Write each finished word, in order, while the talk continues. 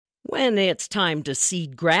When it's time to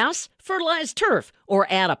seed grass, fertilize turf, or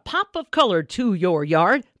add a pop of color to your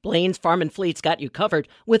yard, Blaine's Farm and Fleet's got you covered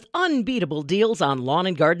with unbeatable deals on lawn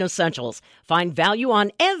and garden essentials. Find value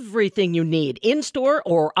on everything you need in-store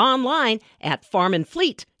or online at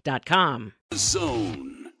farmandfleet.com.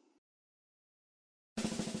 Zone.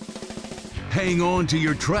 Hang on to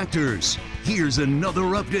your tractors. Here's another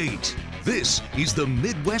update. This is the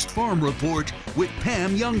Midwest Farm Report with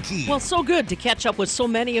Pam Youngkey. Well, so good to catch up with so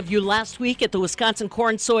many of you last week at the Wisconsin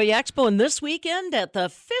Corn Soy Expo and this weekend at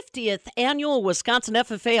the 50th Annual Wisconsin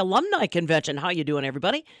FFA Alumni Convention. How you doing,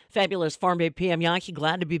 everybody? Fabulous Farm Babe Pam Youngkey.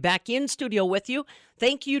 Glad to be back in studio with you.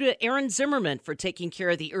 Thank you to Aaron Zimmerman for taking care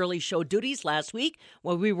of the early show duties last week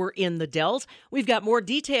while we were in the Dells. We've got more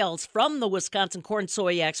details from the Wisconsin Corn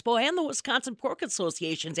Soy Expo and the Wisconsin Pork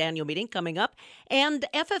Association's annual meeting coming up. And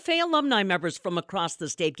FFA alumni members from across the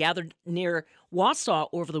state gathered near Wausau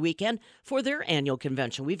over the weekend for their annual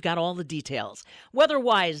convention. We've got all the details.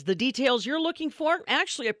 Weather-wise, the details you're looking for,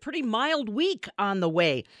 actually a pretty mild week on the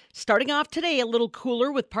way. Starting off today, a little cooler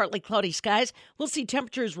with partly cloudy skies. We'll see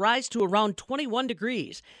temperatures rise to around 21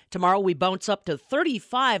 degrees. Tomorrow we bounce up to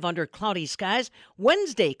 35 under cloudy skies.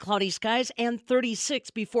 Wednesday, cloudy skies and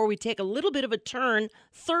 36 before we take a little bit of a turn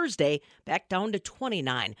Thursday back down to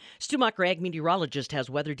 29. Stu Mucker, ag meteorologist, has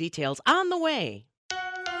weather details on the way.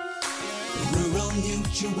 Rural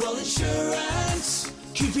Mutual Insurance,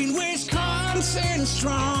 keeping Wisconsin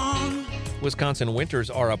strong. Wisconsin winters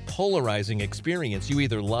are a polarizing experience. You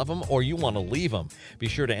either love them or you want to leave them. Be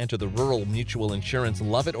sure to enter the Rural Mutual Insurance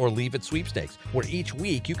Love It or Leave It sweepstakes, where each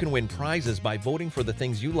week you can win prizes by voting for the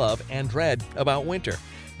things you love and dread about winter.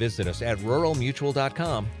 Visit us at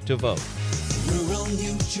ruralmutual.com to vote. Rural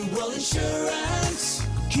Mutual Insurance,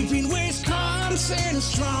 keeping Wisconsin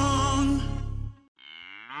strong.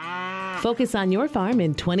 Focus on your farm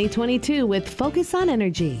in 2022 with Focus on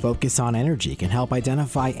Energy. Focus on Energy can help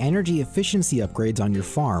identify energy efficiency upgrades on your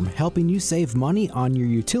farm, helping you save money on your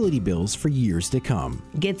utility bills for years to come.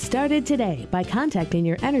 Get started today by contacting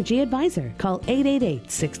your energy advisor. Call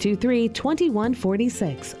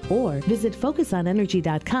 888-623-2146 or visit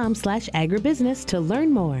focusonenergy.com/agribusiness to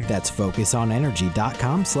learn more. That's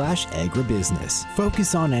focusonenergy.com/agribusiness.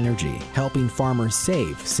 Focus on Energy, helping farmers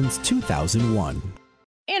save since 2001.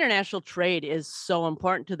 International trade is so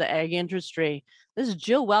important to the ag industry. This is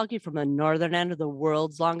Jill Welke from the northern end of the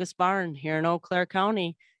world's longest barn here in Eau Claire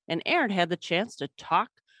County. And Aaron had the chance to talk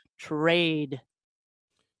trade.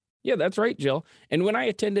 Yeah, that's right, Jill. And when I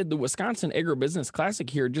attended the Wisconsin Agribusiness Classic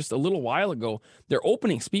here just a little while ago, their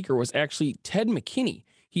opening speaker was actually Ted McKinney.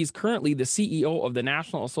 He's currently the CEO of the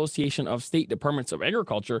National Association of State Departments of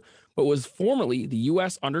Agriculture, but was formerly the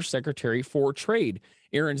U.S. Undersecretary for Trade.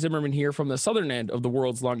 Aaron Zimmerman here from the southern end of the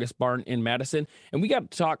world's longest barn in Madison, and we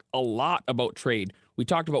got to talk a lot about trade. We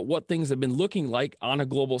talked about what things have been looking like on a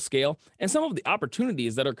global scale and some of the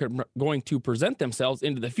opportunities that are going to present themselves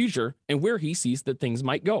into the future and where he sees that things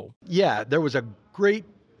might go. Yeah, there was a great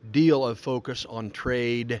deal of focus on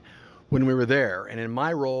trade when we were there. And in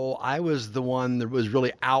my role, I was the one that was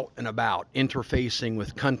really out and about, interfacing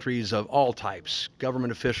with countries of all types,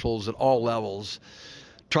 government officials at all levels,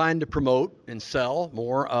 trying to promote and sell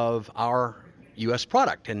more of our U.S.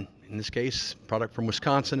 product, and in this case, product from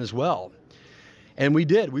Wisconsin as well. And we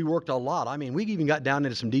did. We worked a lot. I mean, we even got down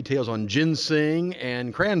into some details on ginseng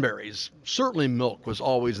and cranberries. Certainly milk was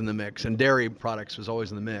always in the mix, and dairy products was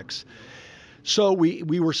always in the mix. So we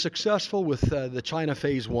were successful with the China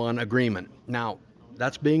Phase 1 agreement. Now,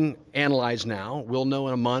 that's being analyzed now. We'll know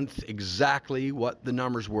in a month exactly what the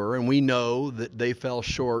numbers were, and we know that they fell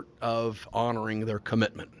short of honoring their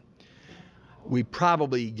commitment. We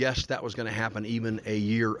probably guessed that was going to happen even a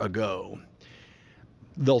year ago.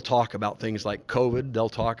 They'll talk about things like COVID. They'll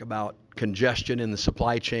talk about congestion in the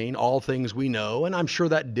supply chain, all things we know, and I'm sure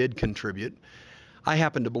that did contribute. I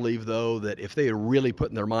happen to believe, though, that if they had really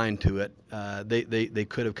put their mind to it, they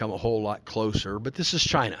could have come a whole lot closer. But this is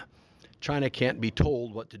China. China can't be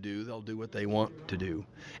told what to do. They'll do what they want to do.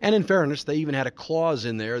 And in fairness, they even had a clause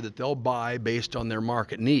in there that they'll buy based on their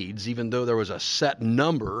market needs, even though there was a set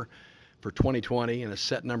number for 2020 and a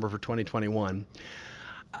set number for 2021.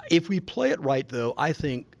 If we play it right, though, I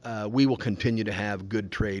think we will continue to have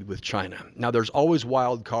good trade with China. Now, there's always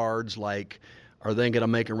wild cards like, are they going to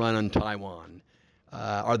make a run on Taiwan?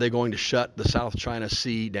 Are they going to shut the South China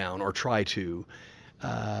Sea down or try to?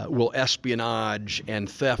 Will espionage and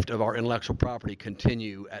theft of our intellectual property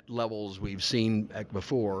continue at levels we've seen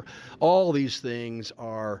before? All these things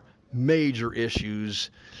are major issues.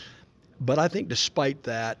 But I think despite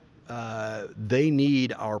that, they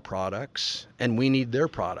need our products and we need their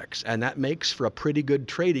products. And that makes for a pretty good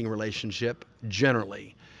trading relationship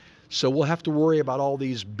generally. So we'll have to worry about all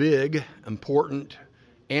these big, important,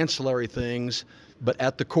 ancillary things. But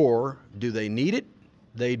at the core, do they need it?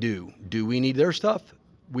 They do. Do we need their stuff?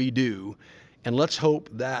 We do. And let's hope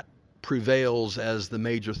that prevails as the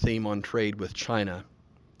major theme on trade with China.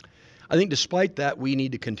 I think despite that, we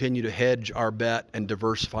need to continue to hedge our bet and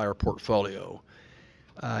diversify our portfolio.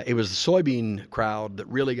 It was the soybean crowd that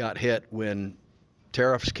really got hit when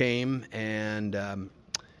tariffs came and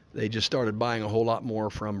they just started buying a whole lot more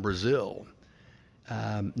from Brazil.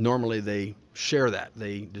 Normally they share that.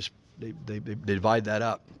 They divide that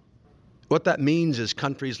up. What that means is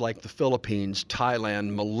countries like the Philippines,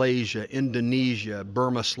 Thailand, Malaysia, Indonesia,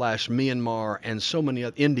 Burma/Myanmar, and so many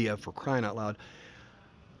other, India, for crying out loud,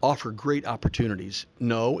 offer great opportunities.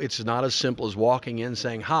 No, it's not as simple as walking in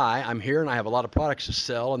saying, hi, I'm here and I have a lot of products to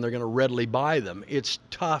sell, and they're going to readily buy them. It's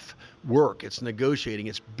tough work. It's negotiating.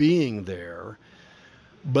 It's being there.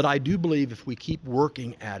 But I do believe if we keep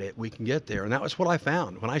working at it, we can get there. And that was what I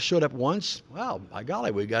found. When I showed up once, well, by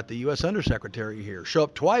golly, we got the U.S. Undersecretary here. Show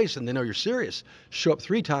up twice and they know you're serious. Show up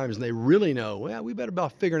 3 times and they really know, well, we better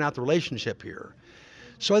about figuring out the relationship here.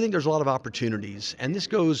 So I think there's a lot of opportunities. And this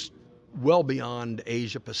goes well beyond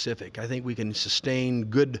Asia Pacific. I think we can sustain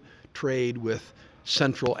good trade with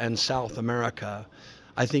Central and South America.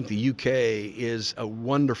 I think the UK is a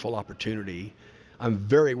wonderful opportunity. I'm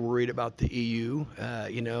very worried about the EU.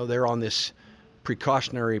 They're on this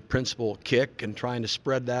precautionary principle kick and trying to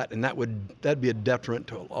spread that, and that'd be a detriment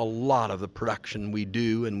to a lot of the production we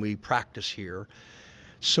do and we practice here.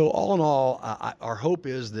 So all in all, our hope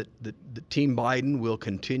is that Team Biden will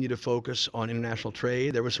continue to focus on international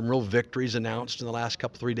trade. There were some real victories announced in the last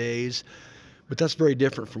 3 days, but that's very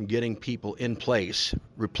different from getting people in place,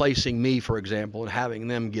 replacing me, for example, and having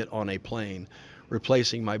them get on a plane,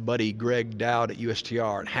 replacing my buddy Greg Dowd at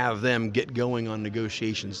USTR and have them get going on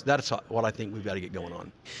negotiations. That's what I think we've got to get going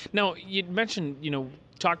on. Now, you mentioned,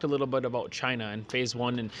 talked a little bit about China and phase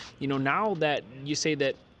 1. And, now that you say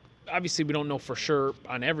that, obviously we don't know for sure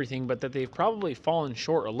on everything, but that they've probably fallen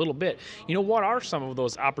short a little bit. What are some of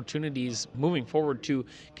those opportunities moving forward to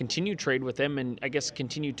continue trade with them and I guess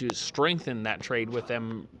continue to strengthen that trade with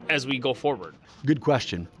them as we go forward? Good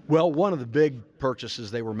question. Well, one of the big purchases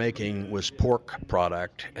they were making was pork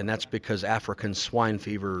product, and that's because African swine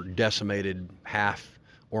fever decimated half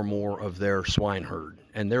or more of their swine herd,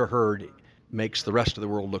 and their herd makes the rest of the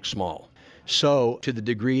world look small. So to the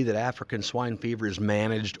degree that African swine fever is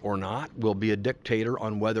managed or not will be a dictator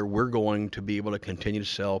on whether we're going to be able to continue to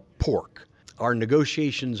sell pork. Our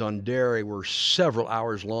negotiations on dairy were several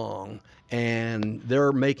hours long, and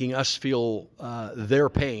they're making us feel their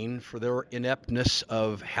pain for their ineptness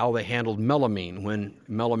of how they handled melamine when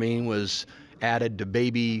melamine was added to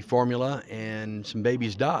baby formula and some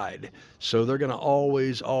babies died. So they're going to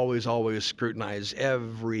always scrutinize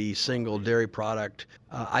every single dairy product.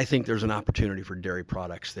 I think there's an opportunity for dairy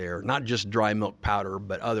products there, not just dry milk powder,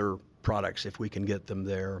 but other products if we can get them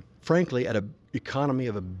there. Frankly, at an economy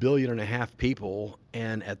of 1.5 billion people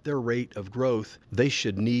and at their rate of growth, they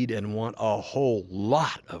should need and want a whole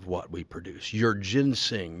lot of what we produce. Your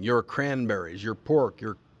ginseng, your cranberries, your pork,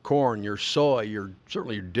 your corn, your soy,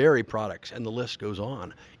 certainly your dairy products, and the list goes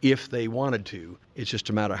on. If they wanted to, it's just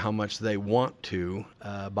a matter of how much they want to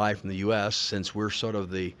buy from the U.S. since we're sort of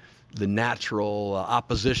the natural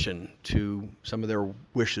opposition to some of their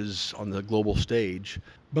wishes on the global stage.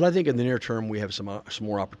 But I think in the near term we have some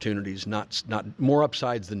more opportunities, not more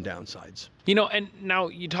upsides than downsides. And now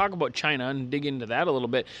you talk about China and dig into that a little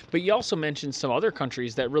bit, but you also mentioned some other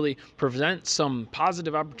countries that really present some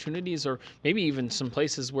positive opportunities, or maybe even some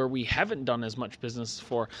places where we haven't done as much business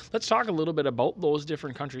for. Let's talk a little bit about those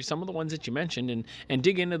different countries, some of the ones that you mentioned, and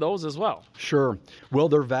dig into those as well. Sure. Well,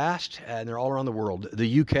 they're vast and they're all around the world.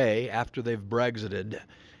 The UK, after they've Brexited,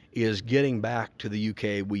 is getting back to the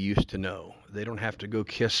UK we used to know. They don't have to go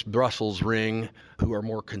kiss Brussels ring, who are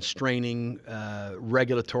more constraining,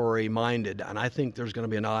 regulatory minded. And I think there's going to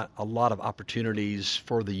be a lot of opportunities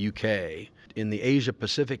for the UK. In the Asia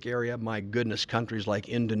Pacific area, my goodness, countries like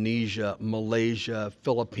Indonesia, Malaysia,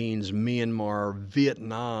 Philippines, Myanmar,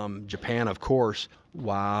 Vietnam, Japan, of course.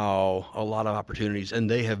 Wow, a lot of opportunities.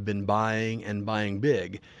 And they have been buying and buying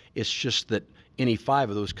big. It's just that any 5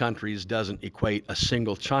 of those countries doesn't equate a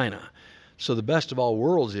single China. So the best of all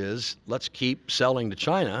worlds is let's keep selling to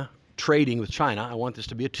China, trading with China. I want this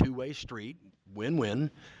to be a two-way street, win-win.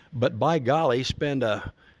 But by golly, spend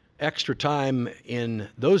extra time in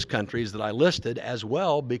those countries that I listed as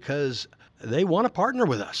well, because they want to partner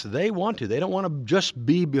with us. They want to. They don't want to just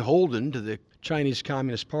be beholden to the Chinese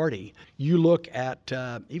Communist Party. You look at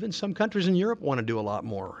even some countries in Europe want to do a lot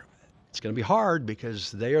more. It's going to be hard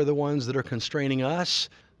because they are the ones that are constraining us.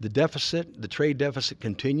 the trade deficit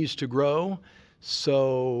continues to grow.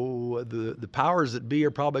 So the powers that be are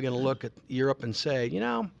probably going to look at Europe and say,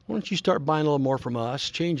 why don't you start buying a little more from us,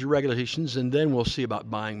 change your regulations, and then we'll see about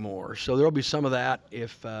buying more. So there'll be some of that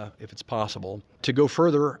if it's possible. To go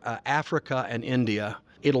further, Africa and India,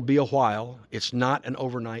 it'll be a while. It's not an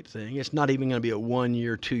overnight thing. It's not even going to be a 1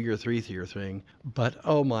 year, 2 year, 3 year thing. But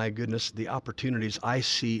oh my goodness, the opportunities I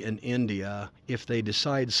see in India if they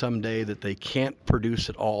decide someday that they can't produce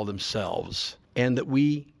it all themselves and that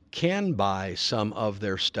we can buy some of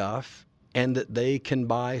their stuff and that they can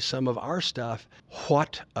buy some of our stuff.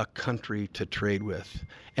 What a country to trade with.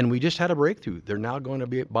 And we just had a breakthrough. They're now going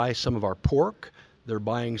to buy some of our pork. They're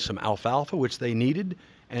buying some alfalfa, which they needed.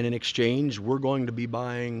 And in exchange, we're going to be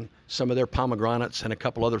buying some of their pomegranates and a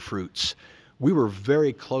couple other fruits. We were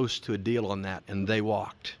very close to a deal on that, and they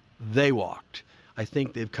walked. I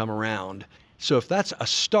think they've come around. So if that's a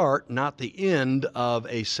start, not the end of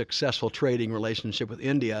a successful trading relationship with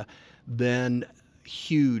India, then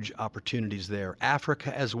huge opportunities there.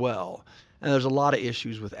 Africa as well. And there's a lot of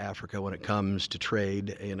issues with Africa when it comes to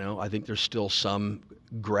trade. I think there's still some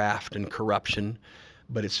graft and corruption,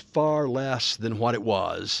 but it's far less than what it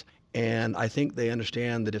was. And I think they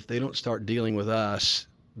understand that if they don't start dealing with us,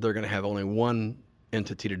 they're going to have only one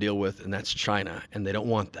entity to deal with, and that's China. And they don't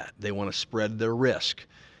want that. They want to spread their risk.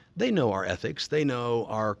 They know our ethics. They know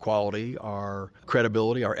our quality, our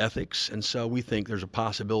credibility, our ethics. And so we think there's a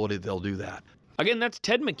possibility they'll do that. Again, that's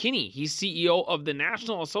Ted McKinney. He's CEO of the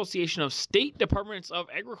National Association of State Departments of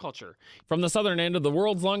Agriculture. From the southern end of the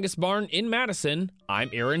world's longest barn in Madison, I'm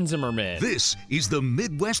Aaron Zimmerman. This is the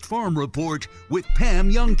Midwest Farm Report with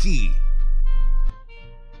Pam Youngkey.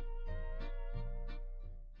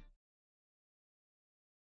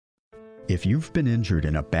 If you've been injured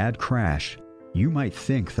in a bad crash, you might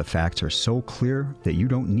think the facts are so clear that you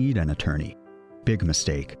don't need an attorney. Big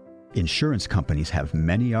mistake. Insurance companies have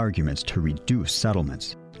many arguments to reduce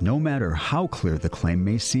settlements, no matter how clear the claim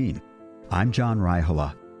may seem. I'm John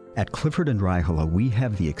Raihala. At Clifford & Raihala, we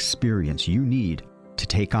have the experience you need to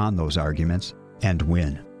take on those arguments and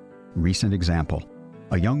win. Recent example.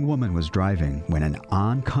 A young woman was driving when an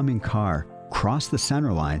oncoming car crossed the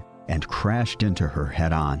center line and crashed into her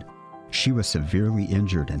head-on. She was severely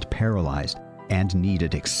injured and paralyzed and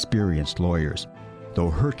needed experienced lawyers. Though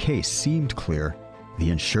her case seemed clear, the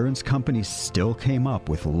insurance companies still came up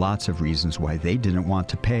with lots of reasons why they didn't want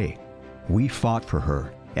to pay. We fought for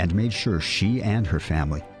her and made sure she and her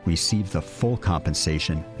family received the full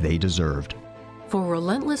compensation they deserved. For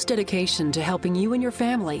relentless dedication to helping you and your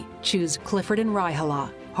family, choose Clifford &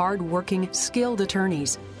 Raihala. Hard-working, skilled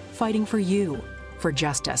attorneys fighting for you. For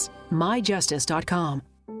justice. myjustice.com.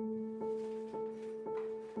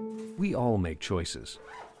 We all make choices.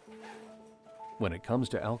 When it comes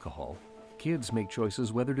to alcohol, kids make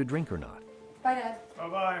choices whether to drink or not. Bye, Dad.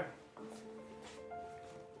 Bye-bye.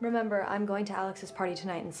 Remember, I'm going to Alex's party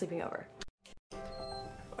tonight and sleeping over.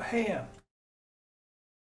 Hey,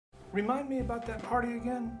 remind me about that party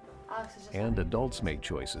again? And adults make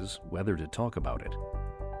choices whether to talk about it.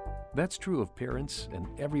 That's true of parents and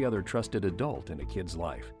every other trusted adult in a kid's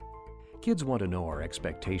life. Kids want to know our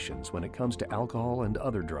expectations when it comes to alcohol and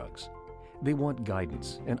other drugs. They want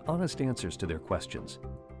guidance and honest answers to their questions.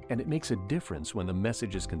 And it makes a difference when the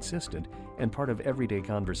message is consistent and part of everyday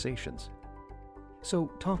conversations.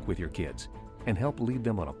 So talk with your kids and help lead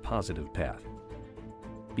them on a positive path.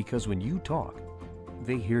 Because when you talk,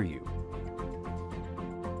 they hear you.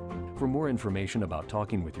 For more information about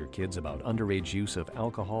talking with your kids about underage use of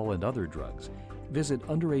alcohol and other drugs, visit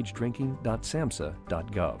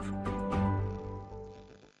underagedrinking.samhsa.gov.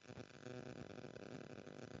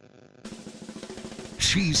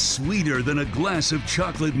 She's sweeter than a glass of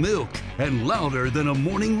chocolate milk and louder than a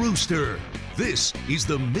morning rooster. This is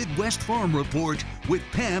the Midwest Farm Report with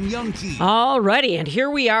Pam Youngkey. All righty, and here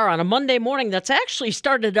we are on a Monday morning that's actually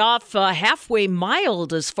started off halfway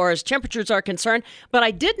mild as far as temperatures are concerned. But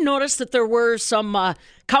I did notice that there were some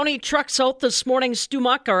county trucks out this morning. Stu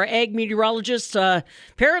Muck, our ag meteorologist,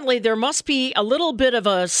 apparently there must be a little bit of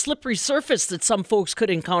a slippery surface that some folks could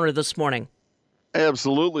encounter this morning.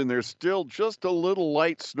 Absolutely, and there's still just a little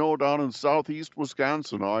light snow down in southeast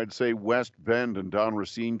Wisconsin. I'd say West Bend and down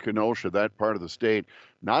Racine, Kenosha, that part of the state.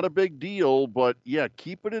 Not a big deal, but yeah,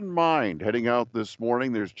 keep it in mind heading out this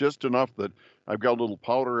morning. There's just enough that I've got a little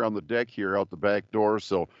powder on the deck here out the back door,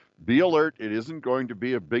 so be alert. It isn't going to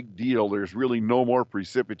be a big deal. There's really no more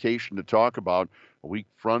precipitation to talk about. A weak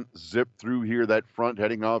front zipped through here, that front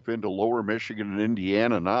heading off into lower Michigan and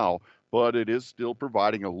Indiana now. But it is still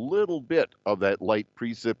providing a little bit of that light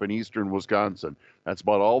precip in eastern Wisconsin. That's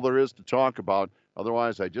about all there is to talk about.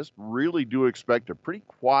 Otherwise, I just really do expect a pretty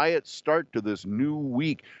quiet start to this new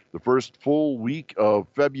week, the first full week of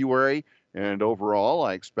February. And overall,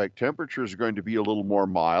 I expect temperatures are going to be a little more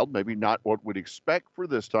mild, maybe not what we'd expect for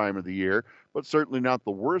this time of the year, but certainly not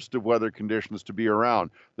the worst of weather conditions to be around.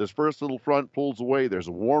 This first little front pulls away. There's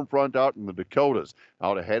a warm front out in the Dakotas.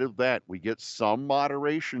 Out ahead of that, we get some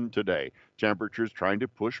moderation today. Temperatures trying to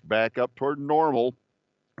push back up toward normal.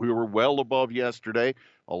 We were well above yesterday.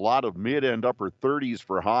 A lot of mid and upper 30s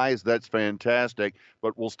for highs. That's fantastic,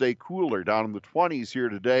 but we'll stay cooler down in the 20s here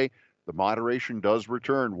today. The moderation does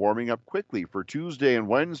return, warming up quickly for Tuesday and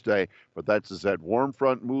Wednesday, but that's as that warm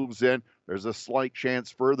front moves in. There's a slight chance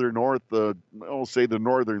further north, I'll say the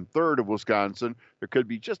northern third of Wisconsin. There could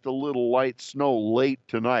be just a little light snow late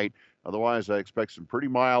tonight. Otherwise, I expect some pretty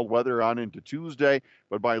mild weather on into Tuesday,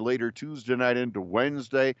 but by later Tuesday night into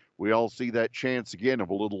Wednesday, we all see that chance again of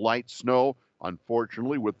a little light snow.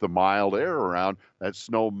 Unfortunately, with the mild air around, that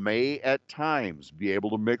snow may at times be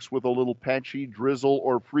able to mix with a little patchy drizzle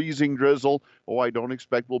or freezing drizzle. Oh, I don't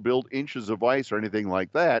expect we'll build inches of ice or anything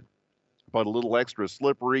like that, but a little extra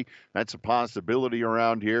slippery. That's a possibility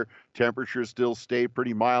around here. Temperatures still stay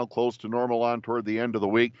pretty mild, close to normal on toward the end of the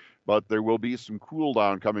week, but there will be some cool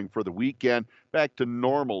down coming for the weekend, back to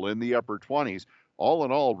normal in the upper 20s. All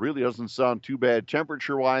in all, really doesn't sound too bad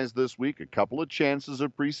temperature-wise this week. A couple of chances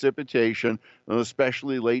of precipitation,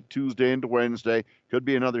 especially late Tuesday into Wednesday. Could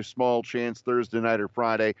be another small chance Thursday night or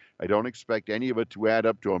Friday. I don't expect any of it to add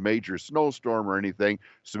up to a major snowstorm or anything.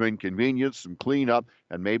 Some inconvenience, some cleanup,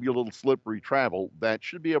 and maybe a little slippery travel. That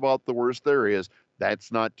should be about the worst there is.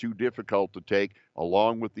 That's not too difficult to take,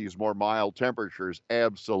 along with these more mild temperatures.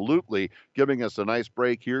 Absolutely giving us a nice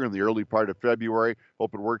break here in the early part of February.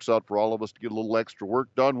 Hope it works out for all of us to get a little extra work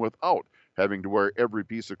done without having to wear every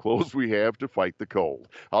piece of clothes we have to fight the cold.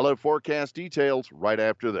 I'll have forecast details right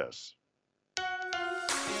after this.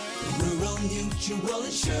 Rural Mutual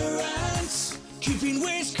Insurance, keeping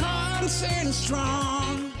Wisconsin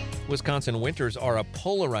strong. Wisconsin winters are a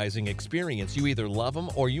polarizing experience. You either love them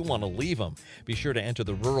or you want to leave them. Be sure to enter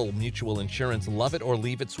the Rural Mutual Insurance Love It or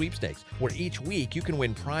Leave It sweepstakes, where each week you can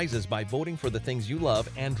win prizes by voting for the things you love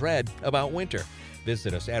and dread about winter.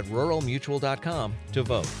 Visit us at ruralmutual.com to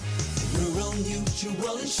vote. Rural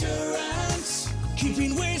Mutual Insurance,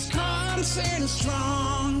 keeping Wisconsin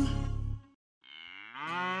strong.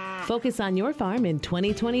 Focus on your farm in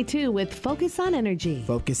 2022 with Focus on Energy.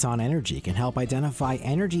 Focus on Energy can help identify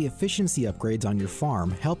energy efficiency upgrades on your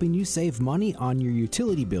farm, helping you save money on your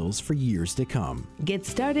utility bills for years to come. Get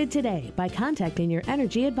started today by contacting your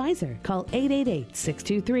energy advisor. Call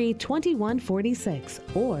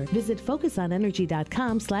 888-623-2146 or visit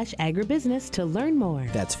focusonenergy.com/agribusiness to learn more.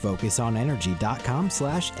 That's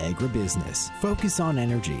focusonenergy.com/agribusiness. Focus on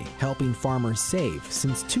Energy, helping farmers save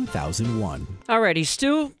since 2001. Alrighty,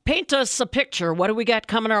 Stu, paint us a picture. What do we got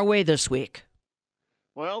coming our way this week?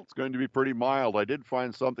 Well, it's going to be pretty mild. I did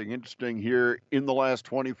find something interesting here in the last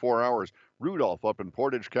 24 hours. Rudolph up in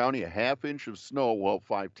Portage County, a half inch of snow, well,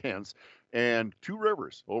 5/10, and Two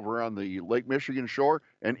Rivers over on the Lake Michigan shore,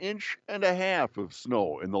 an inch and a half of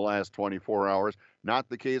snow in the last 24 hours. Not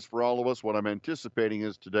the case for all of us. What I'm anticipating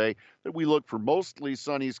is today that we look for mostly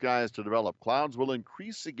sunny skies to develop. Clouds will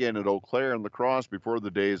increase again at Eau Claire and La Crosse before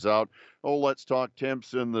the day's out. Oh, let's talk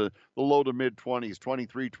temps in the low to mid-20s,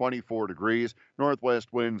 23, 24 degrees.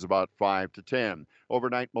 Northwest winds about 5 to 10.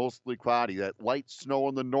 Overnight, mostly cloudy. That light snow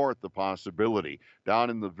in the north, the possibility.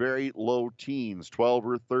 Down in the very low teens, 12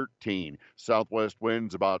 or 13. Southwest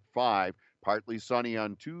winds about 5. Partly sunny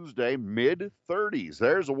on Tuesday, mid-30s.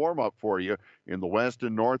 There's a warm-up for you. In the west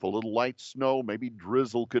and north, a little light snow, maybe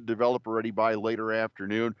drizzle could develop already by later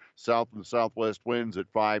afternoon. South and southwest winds at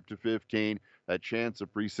 5 to 15. That chance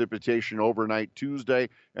of precipitation overnight Tuesday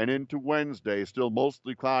and into Wednesday. Still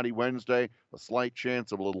mostly cloudy Wednesday. A slight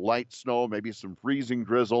chance of a little light snow, maybe some freezing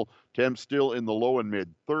drizzle. Temps still in the low and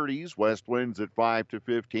mid-30s. West winds at 5 to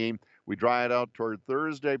 15. We dry it out toward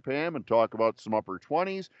Thursday, Pam, and talk about some upper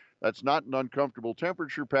 20s. That's not an uncomfortable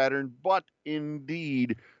temperature pattern, but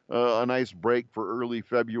indeed a nice break for early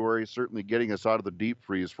February, certainly getting us out of the deep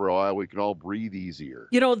freeze for a while. We can all breathe easier.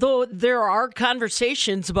 You know, though there are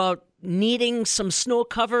conversations about needing some snow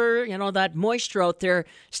cover, you know, that moisture out there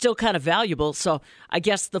still kind of valuable. So I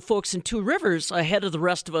guess the folks in Two Rivers ahead of the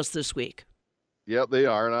rest of us this week. Yeah, they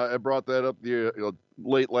are. And I brought that up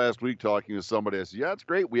late last week talking to somebody. I said, yeah, it's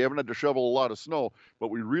great. We haven't had to shovel a lot of snow, but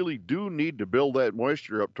we really do need to build that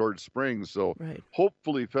moisture up towards spring. So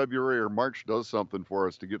hopefully February or March does something for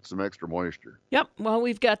us to get some extra moisture. Yep. Well,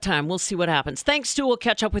 we've got time. We'll see what happens. Thanks, Stu. We'll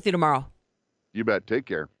catch up with you tomorrow. You bet. Take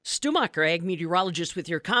care. Stumacher, ag meteorologist with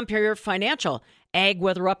your Compeer Financial Ag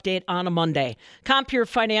Weather Update on a Monday. Compeer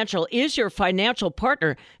Financial is your financial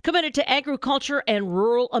partner committed to agriculture and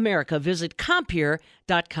rural America. Visit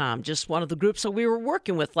Compeer.com. Just one of the groups that we were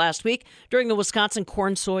working with last week during the Wisconsin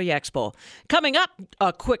Corn Soy Expo. Coming up,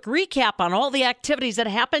 a quick recap on all the activities that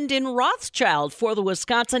happened in Rothschild for the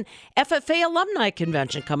Wisconsin FFA Alumni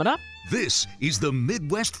Convention coming up. This is the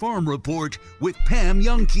Midwest Farm Report with Pam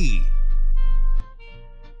Jahnke.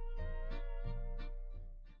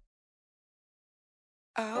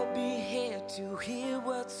 I'll be here to hear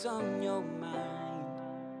what's on your mind.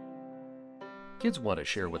 Kids want to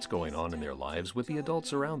share what's going on in their lives with the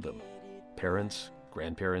adults around them. Parents,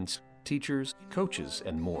 grandparents, teachers, coaches,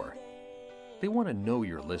 and more. They want to know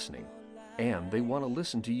you're listening, and they want to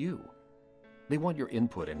listen to you. They want your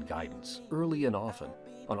input and guidance, early and often,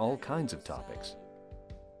 on all kinds of topics.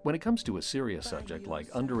 When it comes to a serious subject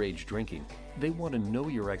like underage drinking, they want to know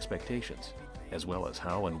your expectations, as well as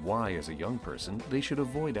how and why, as a young person, they should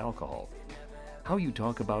avoid alcohol. How you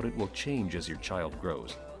talk about it will change as your child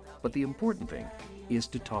grows, but the important thing is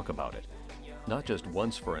to talk about it. Not just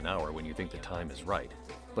once for an hour when you think the time is right,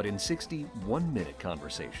 but in 60 one-minute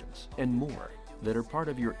conversations and more that are part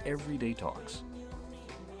of your everyday talks.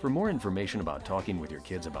 For more information about talking with your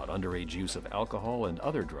kids about underage use of alcohol and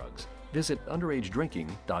other drugs, visit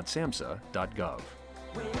underagedrinking.samhsa.gov.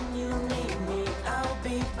 When you need me, I'll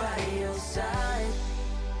be by your side.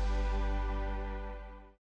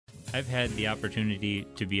 I've had the opportunity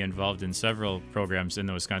to be involved in several programs in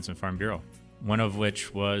the Wisconsin Farm Bureau, one of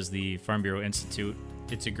which was the Farm Bureau Institute.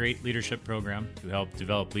 It's a great leadership program to help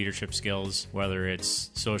develop leadership skills, whether it's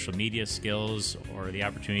social media skills or the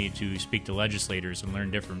opportunity to speak to legislators and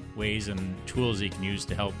learn different ways and tools you can use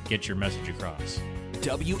to help get your message across.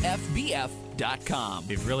 WFBF.com.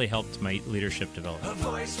 They've really helped my leadership develop. A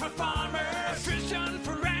voice for farmers, a vision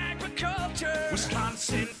for agriculture.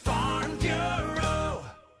 Wisconsin Farm Bureau.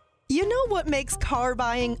 You know what makes car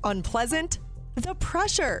buying unpleasant? The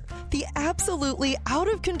pressure. The absolutely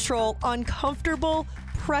out of control, uncomfortable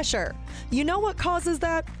pressure. You know what causes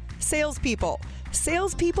that? Salespeople.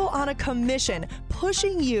 Salespeople on a commission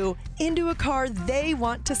pushing you into a car they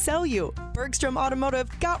want to sell you. Bergstrom Automotive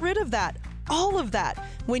got rid of that. All of that.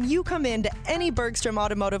 When you come into any Bergstrom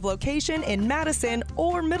Automotive location in Madison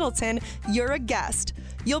or Middleton, you're a guest.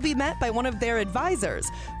 You'll be met by one of their advisors.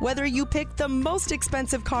 Whether you pick the most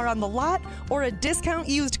expensive car on the lot or a discount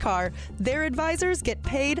used car, their advisors get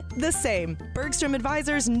paid the same. Bergstrom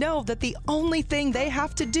advisors know that the only thing they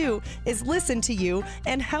have to do is listen to you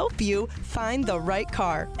and help you find the right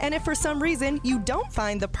car. And if for some reason you don't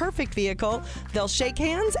find the perfect vehicle, they'll shake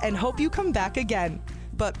hands and hope you come back again.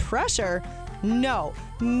 But pressure? No,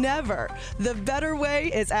 never. The better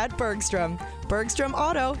way is at Bergstrom.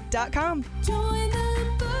 BergstromAuto.com. Join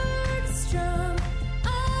the Bergstrom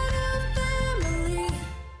Auto family.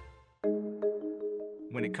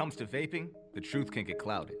 When it comes to vaping, the truth can get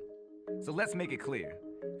clouded. So let's make it clear.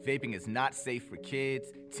 Vaping is not safe for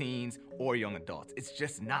kids, teens, or young adults. It's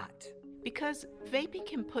just not. Because vaping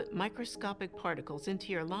can put microscopic particles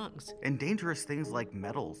into your lungs. And dangerous things like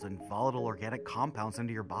metals and volatile organic compounds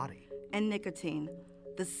into your body. And nicotine,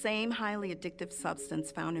 the same highly addictive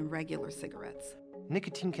substance found in regular cigarettes.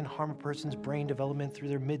 Nicotine can harm a person's brain development through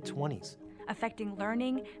their mid-20s, affecting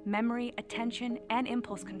learning, memory, attention, and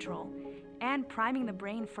impulse control, and priming the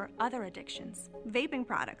brain for other addictions. Vaping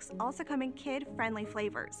products also come in kid-friendly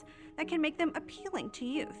flavors that can make them appealing to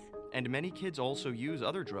youth. And many kids also use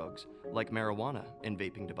other drugs, like marijuana, in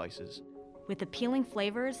vaping devices. With appealing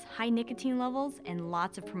flavors, high nicotine levels, and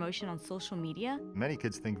lots of promotion on social media, many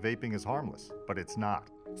kids think vaping is harmless, but it's not.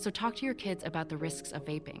 So talk to your kids about the risks of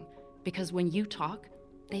vaping, because when you talk,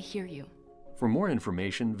 they hear you. For more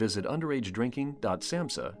information, visit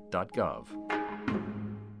underagedrinking.samhsa.gov.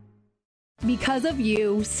 Because of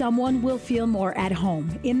you, someone will feel more at home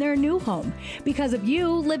in their new home. Because of you,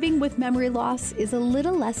 living with memory loss is a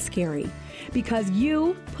little less scary. Because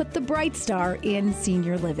you put the Bright Star in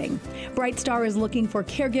senior living. Bright Star is looking for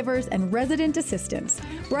caregivers and resident assistants.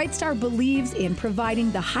 Bright Star believes in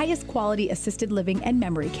providing the highest quality assisted living and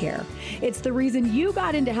memory care. It's the reason you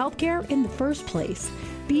got into healthcare in the first place.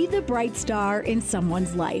 Be the Bright Star in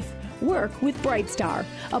someone's life. Work with Bright Star.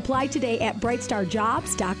 Apply today at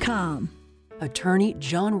brightstarjobs.com. Attorney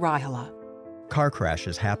John Raihala. Car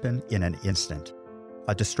crashes happen in an instant.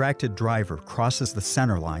 A distracted driver crosses the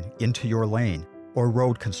center line into your lane, or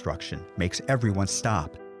road construction makes everyone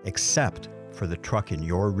stop except for the truck in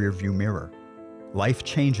your rearview mirror. Life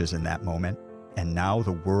changes in that moment, and now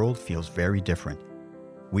the world feels very different.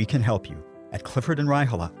 We can help you. At Clifford &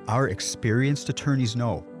 Raihala, our experienced attorneys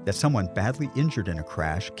know that someone badly injured in a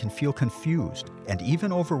crash can feel confused and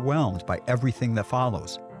even overwhelmed by everything that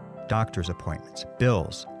follows. Doctor's appointments,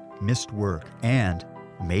 bills, missed work, and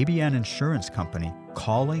maybe an insurance company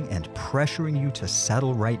calling and pressuring you to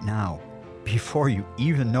settle right now before you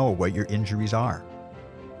even know what your injuries are.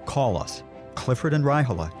 Call us. Clifford and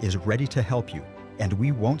Raihala is ready to help you, and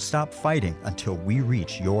we won't stop fighting until we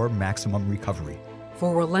reach your maximum recovery.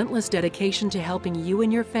 For relentless dedication to helping you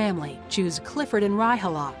and your family, choose Clifford and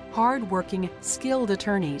Raihala, hard-working, skilled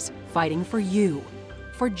attorneys fighting for you.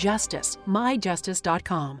 For justice,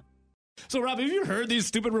 myjustice.com. So, Rob, have you heard these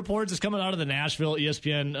stupid reports that's coming out of the Nashville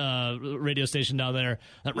ESPN radio station down there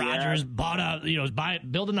that Rodgers bought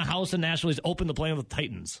building a house in Nashville? He's open to playing with the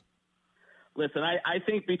Titans. Listen, I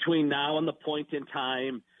think between now and the point in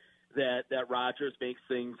time that Rodgers makes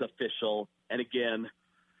things official, and again,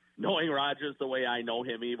 knowing Rodgers the way I know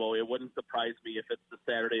him, Evo, it wouldn't surprise me if it's the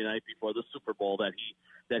Saturday night before the Super Bowl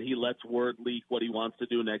that he lets word leak what he wants to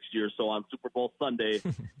do next year. So on Super Bowl Sunday,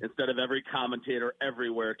 instead of every commentator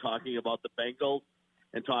everywhere talking about the Bengals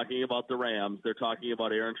and talking about the Rams, they're talking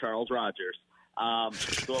about Aaron Charles Rodgers.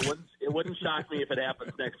 So it wouldn't shock me if it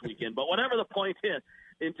happens next weekend. But whatever the point is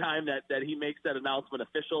in time that he makes that announcement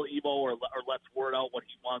official, Evo, or lets word out what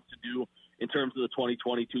he wants to do in terms of the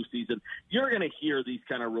 2022 season, you're going to hear these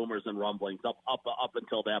kind of rumors and rumblings up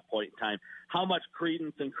until that point in time. How much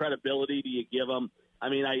credence and credibility do you give them? I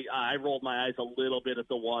mean, I rolled my eyes a little bit at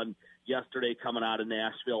the one yesterday coming out of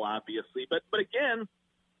Nashville, obviously. But again,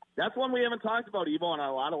 that's one we haven't talked about, Evo, on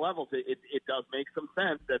a lot of levels. It does make some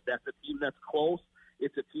sense that that's a team that's close.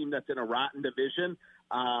 It's a team that's in a rotten division.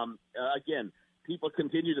 Again, people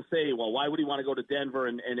continue to say, well, why would he want to go to Denver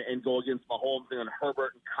and go against Mahomes and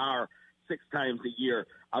Herbert and Carr 6 times a year?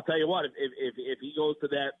 I'll tell you what, if he goes to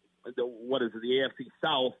the AFC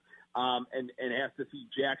South and has to see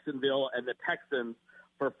Jacksonville and the Texans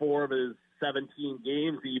for 4 of his 17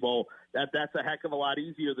 games, Evo, that's a heck of a lot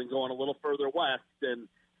easier than going a little further west and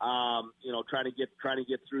trying to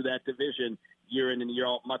get through that division year in and year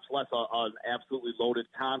out, much less an absolutely loaded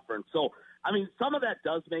conference. So, I mean, some of that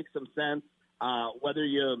does make some sense. Whether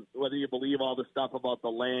you believe all the stuff about the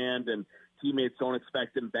land and teammates don't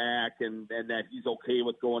expect him back and that he's okay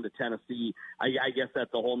with going to Tennessee, I guess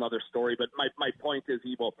that's a whole nother story. But my point is,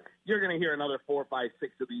 Evo, you're going to hear another 4, 5,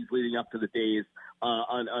 6 of these leading up to the days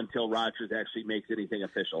until Rodgers actually makes anything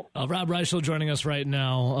official. Rob Reichel joining us right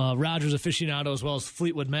now. Rodgers aficionado as well as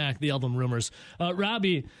Fleetwood Mac, the album Rumors.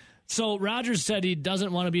 Robbie, so Rodgers said he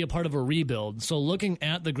doesn't want to be a part of a rebuild. So looking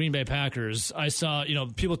at the Green Bay Packers, I saw,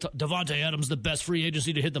 people, Davante Adams, the best free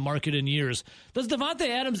agency to hit the market in years. Does Davante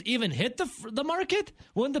Adams even hit the market?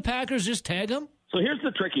 Wouldn't the Packers just tag him? So here's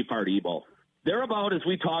the tricky part, Ebo. They're about, as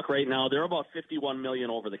we talk right now, they're about $51 million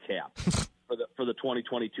over the cap for the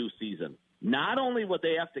 2022 season. Not only would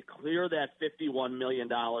they have to clear that $51 million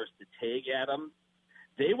to tag Adams,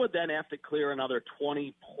 they would then have to clear another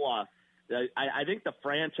 20 plus. I think the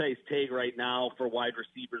franchise tag right now for wide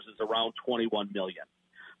receivers is around $21 million.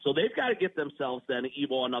 So they've got to get themselves then,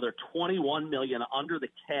 Evo, another $21 million under the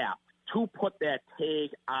cap to put that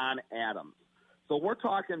tag on Adams. So we're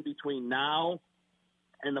talking between now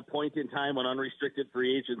and the point in time when unrestricted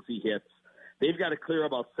free agency hits, they've got to clear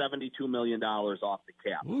about $72 million off the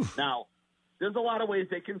cap. Oof. Now, there's a lot of ways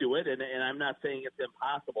they can do it, and I'm not saying it's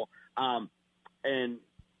impossible.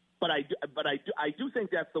 But I do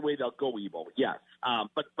think that's the way they'll go, Evo. Yes,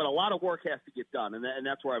 but a lot of work has to get done, and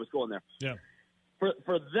that's where I was going there. Yeah.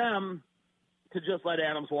 For them to just let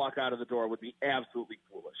Adams walk out of the door would be absolutely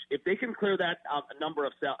foolish. If they can clear that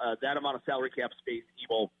that amount of salary cap space,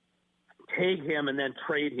 Evo, tag him and then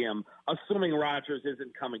trade him, assuming Rodgers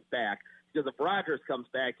isn't coming back. Because if Rodgers comes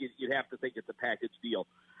back, you'd have to think it's a package deal.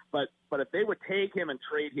 But if they would tag him and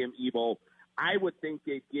trade him, Evo, I would think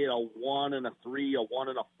they'd get a 1 and a 3, a 1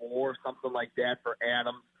 and a 4, something like that for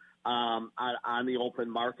Adams on the open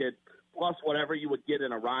market, plus whatever you would get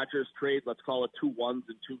in a Rodgers trade. Let's call it 2 1s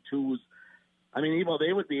and 2 2s. I mean, Evo,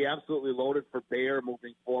 they would be absolutely loaded for bear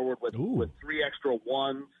moving forward with 3 extra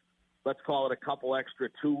 1s. Let's call it a couple extra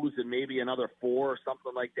 2s and maybe another 4 or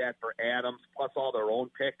something like that for Adams, plus all their own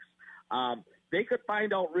picks. They could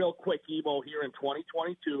find out real quick, Evo, here in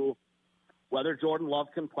 2022, whether Jordan Love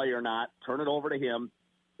can play or not, turn it over to him.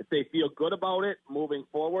 If they feel good about it moving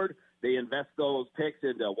forward, they invest those picks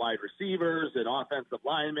into wide receivers and offensive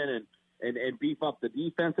linemen and beef up the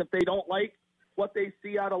defense. If they don't like what they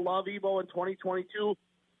see out of Love, Evo, in 2022,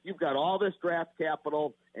 you've got all this draft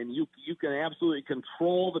capital, and you can absolutely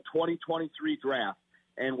control the 2023 draft.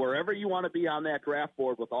 And wherever you want to be on that draft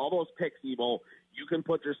board with all those picks, Evo, you can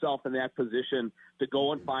put yourself in that position to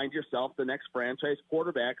go and find yourself the next franchise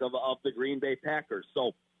quarterback of the Green Bay Packers.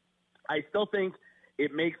 So I still think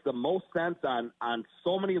it makes the most sense on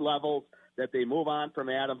so many levels that they move on from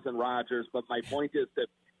Adams and Rodgers. But my point is that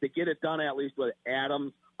to get it done, at least with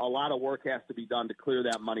Adams, a lot of work has to be done to clear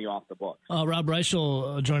that money off the books. Rob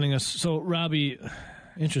Reichel joining us. So, Robbie,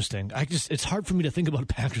 interesting. It's hard for me to think about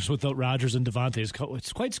Packers without Rodgers and Devontae.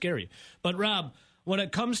 It's quite scary. But, Rob, when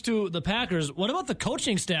it comes to the Packers, what about the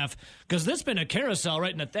coaching staff? Because this has been a carousel,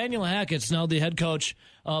 right? Nathaniel Hackett's now the head coach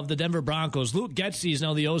of the Denver Broncos. Luke Getsy is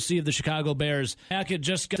now the OC of the Chicago Bears. Hackett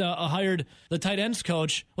just hired the tight ends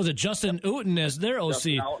coach. Was it Justin Uten as their OC?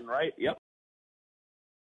 Justin Uten, right? Yep.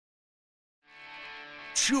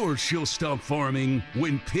 Sure, she'll stop farming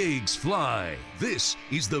when pigs fly. This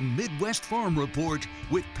is the Midwest Farm Report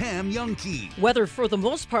with Pam Youngkey. Weather for the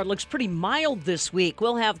most part looks pretty mild this week.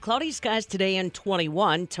 We'll have cloudy skies today and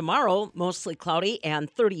 21. Tomorrow, mostly cloudy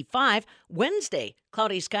and 35. Wednesday,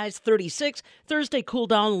 cloudy skies 36. Thursday, cool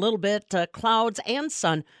down a little bit. Clouds and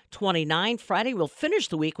sun 29. Friday, we'll finish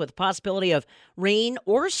the week with the possibility of rain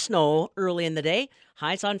or snow early in the day.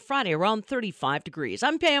 Highs on Friday around 35 degrees.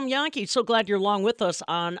 I'm Pam Youngkey. So glad you're along with us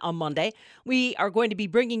on a Monday. We are going to be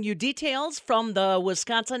bringing you details from the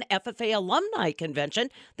Wisconsin FFA Alumni Convention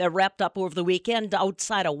that wrapped up over the weekend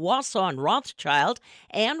outside of Wausau and Rothschild.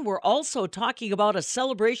 And we're also talking about a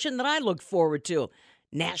celebration that I look forward to.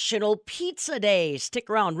 National Pizza Day. Stick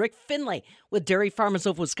around. Rick Finlay with Dairy Farmers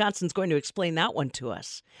of Wisconsin is going to explain that one to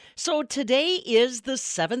us. So today is the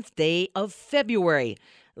 7th day of February.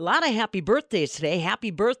 A lot of happy birthdays today. Happy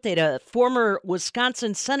birthday to former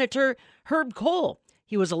Wisconsin Senator Herb Kohl.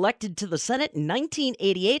 He was elected to the Senate in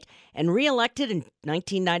 1988 and reelected in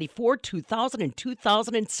 1994, 2000, and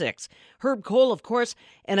 2006. Herb Kohl, of course,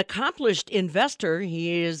 an accomplished investor.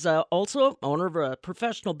 He is also owner of a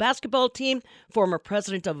professional basketball team, former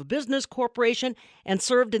president of a business corporation, and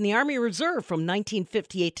served in the Army Reserve from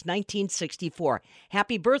 1958 to 1964.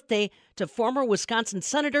 Happy birthday to former Wisconsin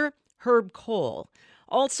Senator Herb Kohl.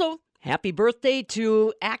 Also, happy birthday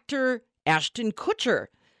to actor Ashton Kutcher,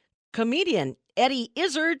 comedian Eddie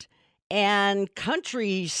Izzard, and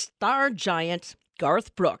country star giant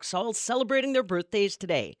Garth Brooks, all celebrating their birthdays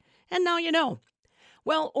today. And now you know.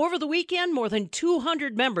 Well, over the weekend, more than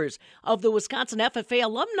 200 members of the Wisconsin FFA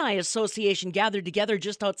Alumni Association gathered together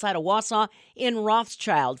just outside of Wausau in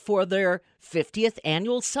Rothschild for their 50th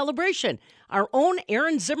annual celebration. Our own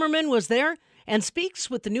Aaron Zimmerman was there and speaks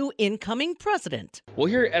with the new incoming president. Well,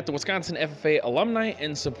 here at the Wisconsin FFA Alumni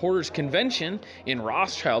and Supporters Convention in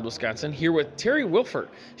Rothschild, Wisconsin, here with Terry Wilford.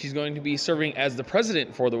 She's going to be serving as the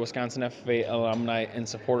president for the Wisconsin FFA Alumni and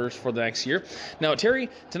Supporters for the next year. Now, Terry,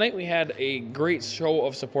 tonight we had a great show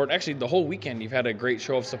of support. Actually, the whole weekend you've had a great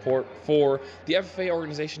show of support for the FFA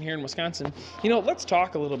organization here in Wisconsin. You know, let's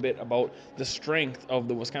talk a little bit about the strength of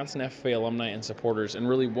the Wisconsin FFA Alumni and Supporters and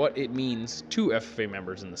really what it means to FFA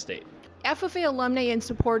members in the state. FFA Alumni and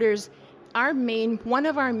Supporters, one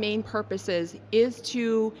of our main purposes is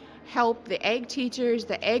to help the ag teachers,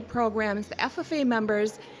 the ag programs, the FFA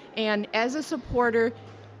members, and as a supporter,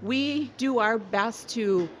 we do our best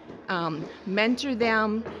to mentor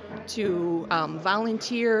them, to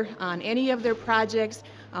volunteer on any of their projects,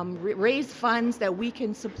 raise funds that we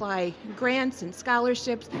can supply grants and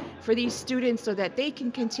scholarships for these students so that they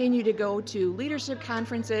can continue to go to leadership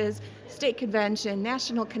conferences, state convention,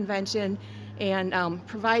 national convention, and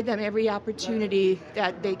provide them every opportunity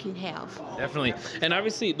that they can have. Definitely. And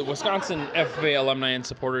obviously the Wisconsin FFA Alumni and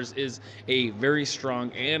Supporters is a very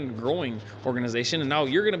strong and growing organization, and now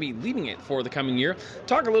you're going to be leading it for the coming year.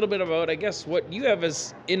 Talk a little bit about, I guess, what you have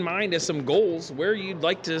in mind as some goals, where you'd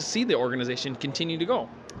like to see the organization continue to go.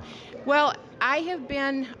 Well, I have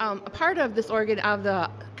been a part of this of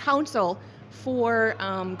the council for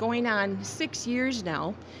going on 6 years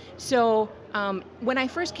now. So when I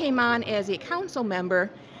first came on as a council member,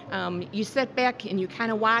 you sit back and you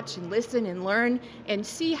kind of watch and listen and learn and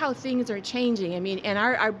see how things are changing. I mean, and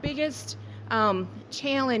our biggest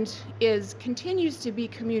challenge continues to be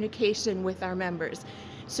communication with our members.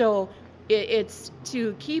 So it's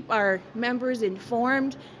to keep our members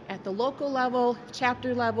informed at the local level,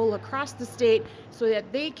 chapter level, across the state, so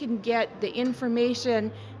that they can get the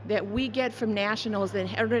information that we get from nationals in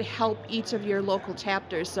order to help each of your local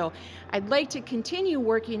chapters. So I'd like to continue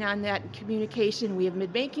working on that communication. We have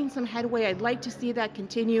been making some headway. I'd like to see that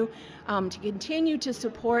continue to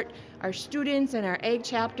support our students and our ag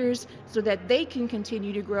chapters so that they can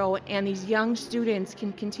continue to grow and these young students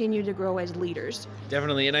can continue to grow as leaders.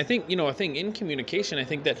 Definitely. And I think, a thing in communication, I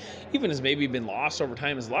think that even has maybe been lost over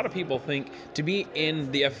time is a lot of people think to be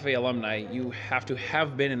in the FFA alumni, you have to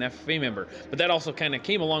have been an FFA member. But that also kind of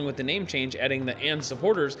came along with the name change, adding the and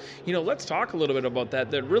supporters. Let's talk a little bit about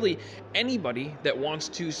that really anybody that wants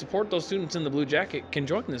to support those students in the Blue Jacket can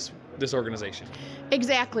join this organization.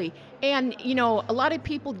 Exactly. And, a lot of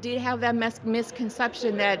people did have that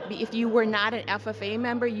misconception that if you were not an FFA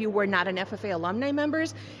member, you were not an FFA alumni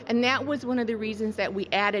members. And that was one of the reasons that we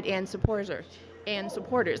added and supporters.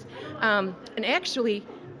 And actually,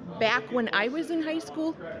 back when I was in high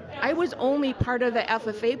school, I was only part of the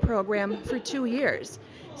FFA program for 2 years.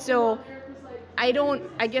 So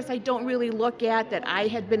I guess I don't really look at that I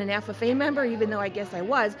had been an FFA member, even though I guess I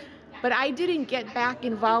was. But I didn't get back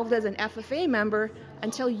involved as an FFA member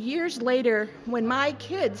until years later when my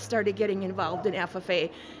kids started getting involved in FFA.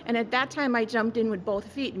 And at that time, I jumped in with both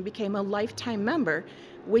feet and became a lifetime member,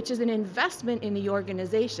 which is an investment in the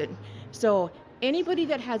organization. So anybody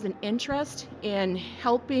that has an interest in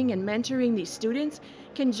helping and mentoring these students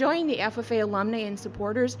can join the FFA alumni and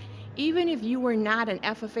supporters, even if you were not an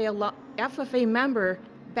FFA member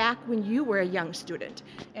back when you were a young student.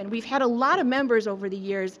 And we've had a lot of members over the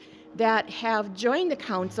years that have joined the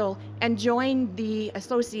council and joined the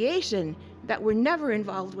association that were never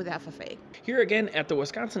involved with FFA. Here again at the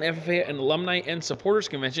Wisconsin FFA and Alumni and Supporters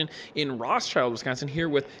Convention in Rothschild, Wisconsin, here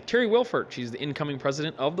with Terry Wilfert. She's the incoming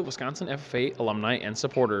president of the Wisconsin FFA Alumni and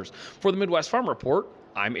Supporters. For the Midwest Farm Report,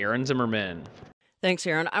 I'm Aaron Zimmerman. Thanks,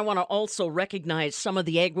 Aaron. I want to also recognize some of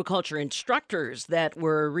the agriculture instructors that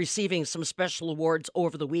were receiving some special awards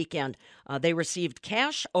over the weekend. They received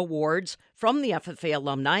cash awards from the FFA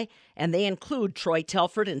alumni, and they include Troy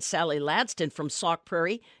Telford and Sally Ladston from Sauk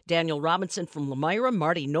Prairie, Daniel Robinson from Lemira,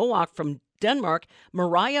 Marty Nowak from Denmark,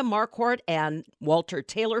 Mariah Marquardt and Walter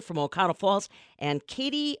Taylor from O'Connell Falls, and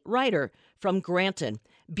Katie Ryder from Granton.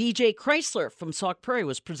 B.J. Chrysler from Sauk Prairie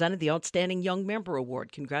was presented the Outstanding Young Member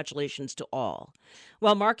Award. Congratulations to all.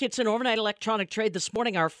 Well, markets and overnight electronic trade this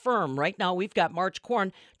morning are firm. Right now, we've got March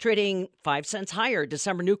corn trading 5 cents higher.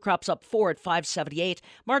 December new crop's up 4 at $5.78.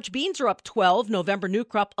 March beans are up 12. November new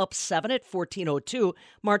crop up 7 at $14.02.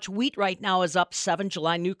 March wheat right now is up 7.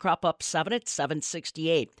 July new crop up 7 at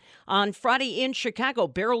 $7.68. On Friday in Chicago,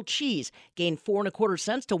 barrel cheese gained 4 1/4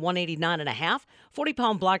 cents to $1.89.5.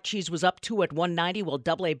 40-pound block cheese was up 2 at $1.90, while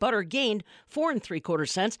double A butter gained 4 3/4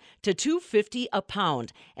 cents to $2.50 a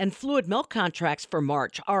pound. And fluid milk contracts for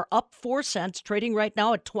March are up 4 cents, trading right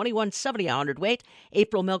now at $21.70 a hundredweight.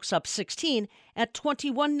 April milk's up 16 at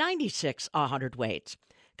 $21.96 a hundredweight.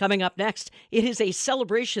 Coming up next, it is a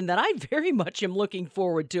celebration that I very much am looking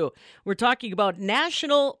forward to. We're talking about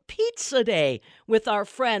National Pizza Day with our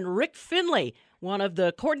friend Rick Finley, one of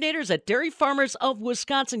the coordinators at Dairy Farmers of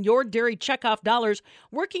Wisconsin, Your Dairy Checkoff Dollars,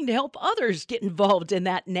 working to help others get involved in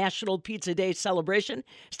that National Pizza Day celebration.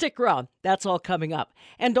 Stick around. That's all coming up.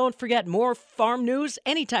 And don't forget, more farm news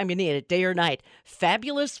anytime you need it, day or night.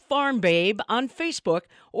 Fabulous Farm Babe on Facebook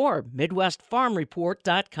or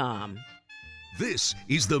MidwestFarmReport.com. This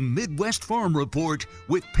is the Midwest Farm Report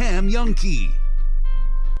with Pam Youngkey.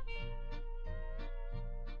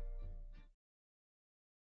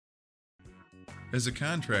 As a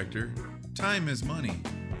contractor, time is money.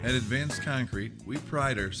 At Advanced Concrete, we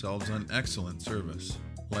pride ourselves on excellent service,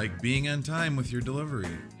 like being on time with your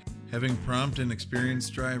delivery, having prompt and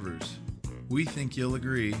experienced drivers. We think you'll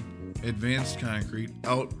agree, Advanced Concrete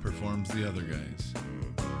outperforms the other guys.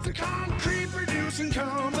 The concrete producing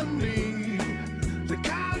company, the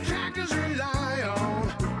contractors rely on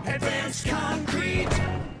Advanced Concrete.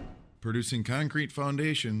 Producing concrete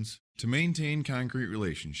foundations to maintain concrete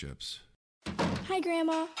relationships. Hi,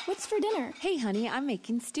 Grandma. What's for dinner? Hey, honey, I'm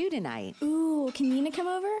making stew tonight. Ooh, can Nina come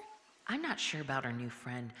over? I'm not sure about our new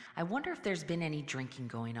friend. I wonder if there's been any drinking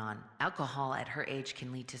going on. Alcohol at her age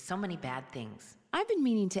can lead to so many bad things. I've been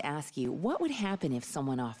meaning to ask you, what would happen if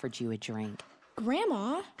someone offered you a drink?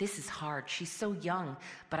 Grandma? This is hard. She's so young,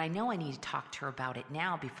 but I know I need to talk to her about it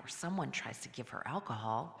now before someone tries to give her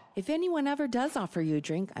alcohol. If anyone ever does offer you a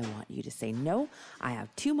drink, I want you to say no. I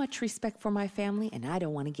have too much respect for my family, and I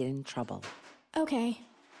don't want to get in trouble. Okay.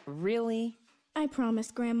 Really? I promise,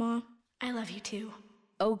 Grandma. I love you too.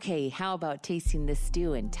 Okay, how about tasting this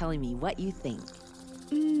stew and telling me what you think?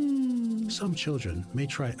 Some children may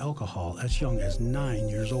try alcohol as young as 9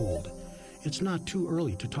 years old. It's not too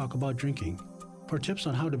early to talk about drinking. For tips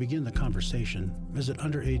on how to begin the conversation, visit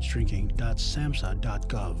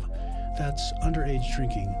underagedrinking.samhsa.gov. That's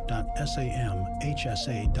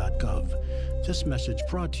underagedrinking.samhsa.gov. This message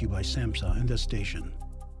brought to you by SAMHSA and this station.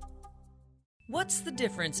 What's the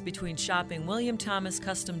difference between shopping William Thomas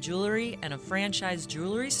Custom Jewelry and a franchise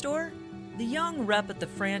jewelry store? The young rep at the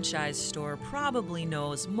franchise store probably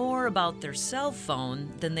knows more about their cell phone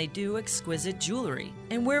than they do exquisite jewelry.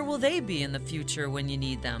 And where will they be in the future when you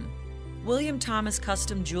need them? William Thomas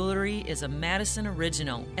Custom Jewelry is a Madison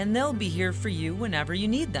original, and they'll be here for you whenever you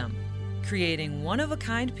need them, creating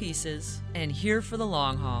one-of-a-kind pieces and here for the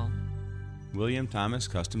long haul. William Thomas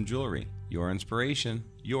Custom Jewelry, your inspiration,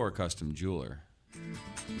 your custom jeweler.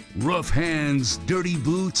 Rough hands, dirty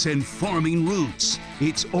boots, and farming roots.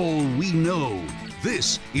 It's all we know.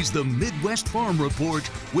 This is the Midwest Farm Report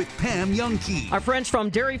with Pam Youngkey. Our friends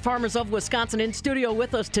from Dairy Farmers of Wisconsin in studio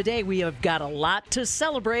with us today. We have got a lot to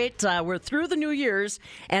celebrate. We're through the New Year's,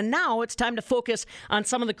 and now it's time to focus on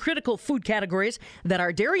some of the critical food categories that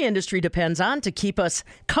our dairy industry depends on to keep us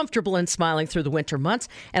comfortable and smiling through the winter months,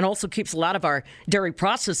 and also keeps a lot of our dairy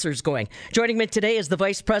processors going. Joining me today is the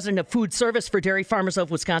Vice President of Food Service for Dairy Farmers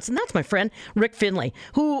of Wisconsin. That's my friend, Rick Finley,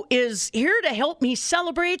 who is here to help me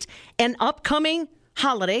celebrate an upcoming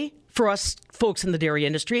holiday for us folks in the dairy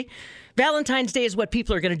industry. Valentine's Day is what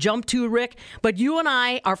people are going to jump to, Rick, but you and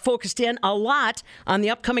I are focused in a lot on the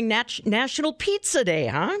upcoming National Pizza Day,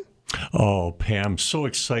 huh? Oh, Pam, so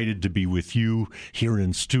excited to be with you here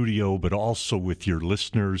in studio, but also with your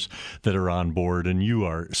listeners that are on board, and you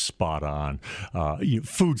are spot on.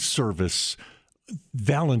 Food service,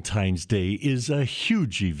 Valentine's Day is a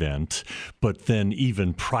huge event, but then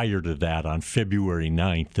even prior to that, on February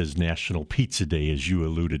 9th is National Pizza Day, as you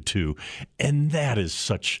alluded to, and that is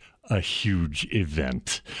such a huge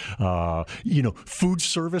event. Food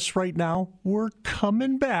service right now, we're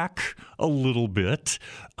coming back a little bit.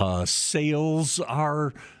 Sales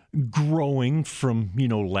are growing from,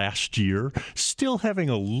 last year, still having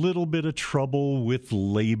a little bit of trouble with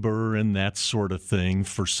labor and that sort of thing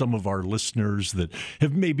for some of our listeners that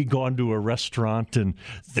have maybe gone to a restaurant and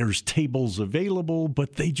there's tables available,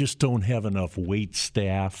 but they just don't have enough wait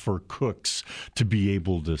staff or cooks to be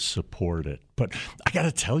able to support it. But I got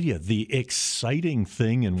to tell you, the exciting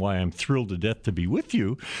thing and why I'm thrilled to death to be with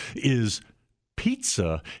you is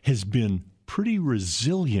pizza has been pretty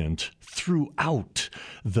resilient throughout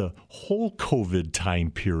the whole COVID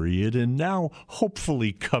time period, and now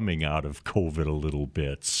hopefully coming out of COVID a little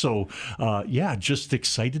bit. So, just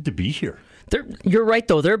excited to be here. You're right,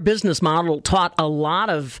 though. Their business model taught a lot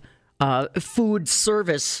of food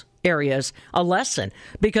service areas a lesson,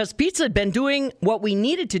 because pizza had been doing what we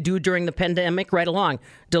needed to do during the pandemic right along.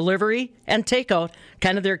 Delivery and takeout,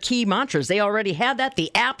 kind of their key mantras. They already had that,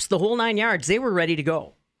 the apps, the whole 9 yards. They were ready to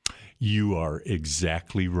go. You are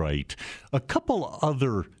exactly right. A couple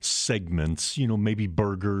other segments, maybe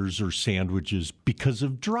burgers or sandwiches, because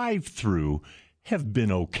of drive-through, have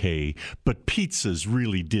been okay, but pizzas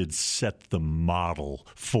really did set the model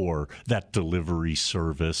for that delivery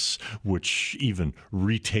service, which even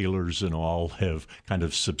retailers and all have kind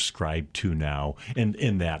of subscribed to now, and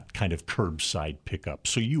in that kind of curbside pickup.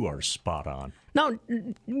 So you are spot on. Now,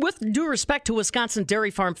 with due respect to Wisconsin dairy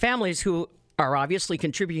farm families who are obviously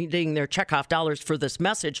contributing their checkoff dollars for this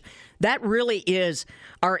message, that really is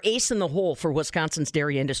our ace in the hole for Wisconsin's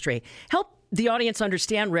dairy industry. Help the audience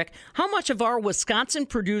understand, Rick, how much of our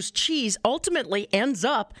Wisconsin-produced cheese ultimately ends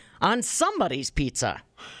up on somebody's pizza?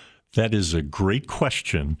 That is a great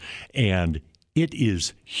question, and it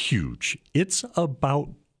is huge. It's about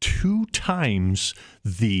 2 times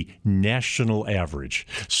the national average.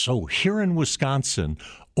 So here in Wisconsin,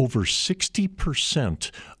 over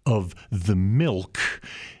 60% of the milk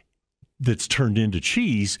that's turned into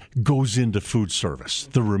cheese goes into food service.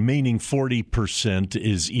 The remaining 40%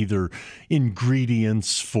 is either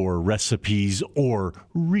ingredients for recipes or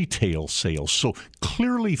retail sales. So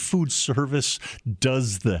clearly food service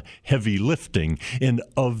does the heavy lifting, and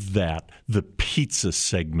of that, the pizza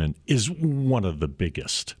segment is one of the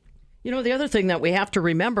biggest. The other thing that we have to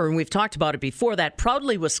remember, and we've talked about it before, that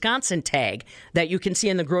Proudly Wisconsin tag that you can see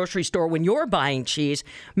in the grocery store when you're buying cheese,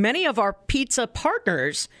 many of our pizza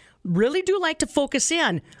partners really do like to focus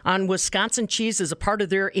in on Wisconsin cheese as a part of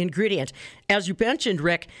their ingredient. As you mentioned,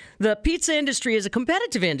 Rick, the pizza industry is a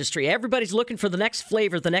competitive industry. Everybody's looking for the next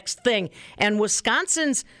flavor, the next thing. And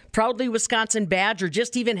Wisconsin's Proudly Wisconsin badge, or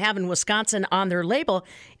just even having Wisconsin on their label,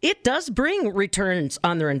 it does bring returns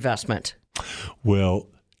on their investment. Well,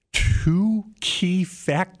 2 key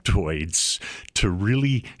factoids to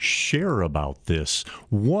really share about this.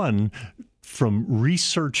 One, from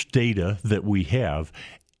research data that we have,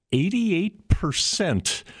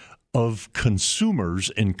 88% of consumers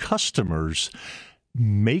and customers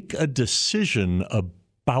make a decision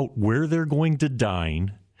about where they're going to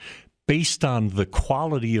dine based on the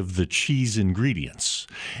quality of the cheese ingredients.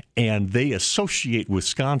 And they associate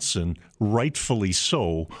Wisconsin, rightfully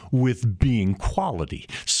so, with being quality.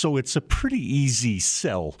 So it's a pretty easy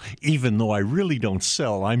sell, even though I really don't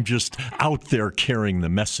sell. I'm just out there carrying the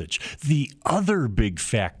message. The other big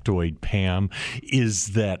factoid, Pam, is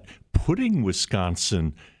that putting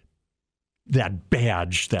Wisconsin, that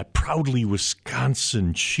badge, that proudly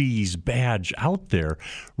Wisconsin cheese badge out there,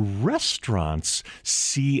 restaurants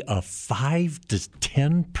see a 5 to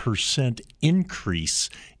 10% increase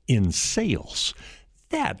in sales.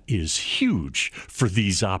 That is huge for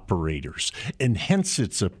these operators, and hence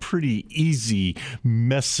it's a pretty easy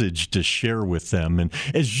message to share with them. And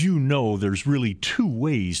as you know, there's really two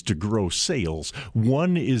ways to grow sales.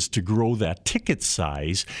 One is to grow that ticket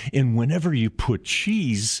size, and whenever you put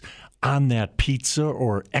cheese on that pizza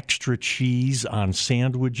or extra cheese on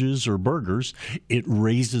sandwiches or burgers, it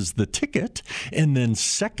raises the ticket. And then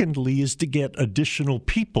secondly is to get additional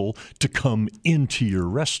people to come into your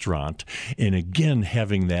restaurant. And again,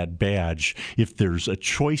 having that badge, if there's a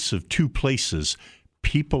choice of two places,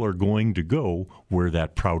 people are going to go where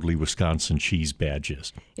that proudly Wisconsin cheese badge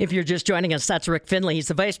is. If you're just joining us, that's Rick Finley. He's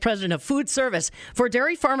the Vice President of Food Service for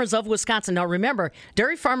Dairy Farmers of Wisconsin. Now remember,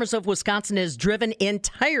 Dairy Farmers of Wisconsin is driven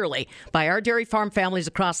entirely by our dairy farm families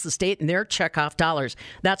across the state and their checkoff dollars.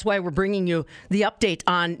 That's why we're bringing you the update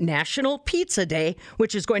on National Pizza Day,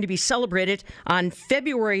 which is going to be celebrated on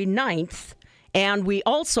February 9th. And we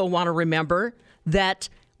also want to remember that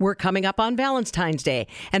we're coming up on Valentine's Day.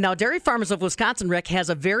 And now Dairy Farmers of Wisconsin, Rick, has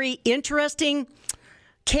a very interesting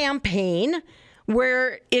campaign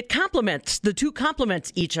where it complements, the two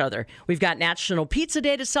complements each other. We've got National Pizza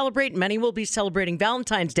Day to celebrate. Many will be celebrating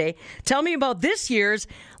Valentine's Day. Tell me about this year's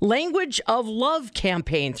Language of Love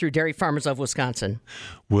campaign through Dairy Farmers of Wisconsin.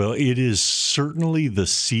 Well, it is certainly the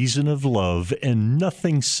season of love, and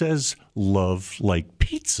nothing says love like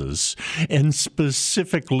pizzas. And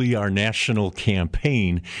specifically, our national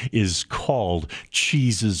campaign is called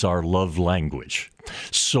Cheese is Our Love Language.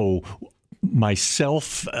 So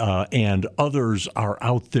myself and others are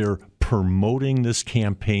out there promoting this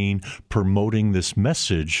campaign, promoting this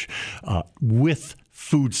message with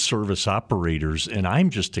food service operators. And I'm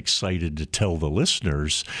just excited to tell the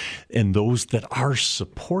listeners and those that are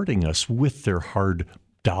supporting us with their hard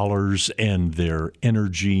dollars and their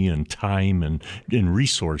energy and time and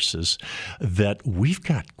resources that we've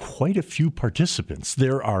got quite a few participants.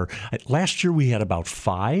 Last year we had about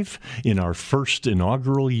 5 in our first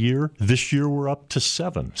inaugural year. This year we're up to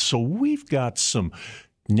 7. So we've got some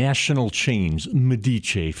national chains,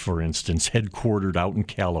 Medici, for instance, headquartered out in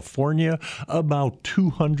California, about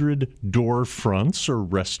 200 door fronts or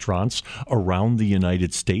restaurants around the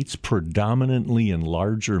United States, predominantly in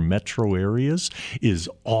larger metro areas, is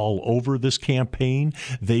all over this campaign.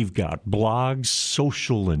 They've got blogs,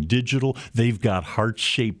 social and digital. They've got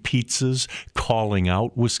heart-shaped pizzas calling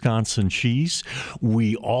out Wisconsin cheese.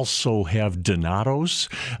 We also have Donato's,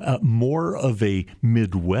 more of a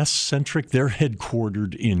Midwest-centric. They're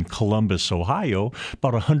headquartered in Columbus, Ohio,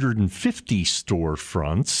 about 150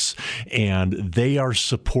 storefronts, and they are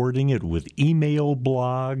supporting it with email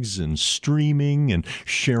blogs and streaming and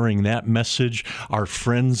sharing that message. Our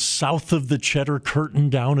friends south of the Cheddar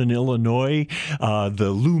Curtain down in Illinois,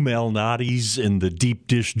 the Lou Malnati's and the Deep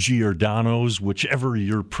Dish Giordano's, whichever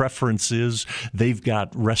your preference is, they've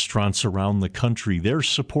got restaurants around the country. They're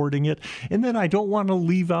supporting it. And then I don't want to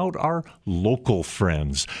leave out our local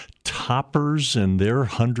friends. Toppers and their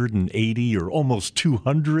 180 or almost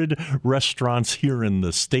 200 restaurants here in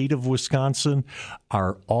the state of Wisconsin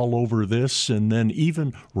are all over this. And then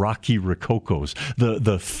even Rocky Rococo's.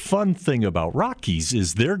 The fun thing about Rocky's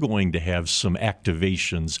is they're going to have some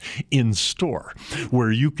activations in store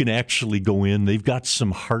where you can actually go in. They've got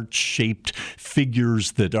some heart-shaped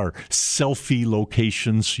figures that are selfie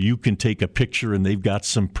locations. You can take a picture, and they've got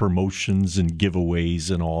some promotions and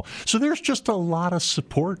giveaways and all. So there's just a lot of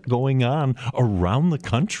support going on around the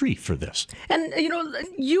country for this. And, you know,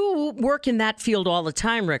 you work in that field all the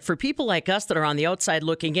time, Rick. For people like us that are on the outside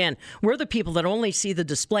looking in, we're the people that only see the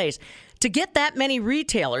displays. To get that many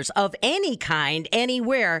retailers of any kind,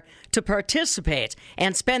 anywhere, to participate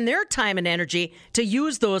and spend their time and energy to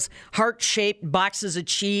use those heart-shaped boxes of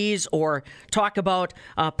cheese or talk about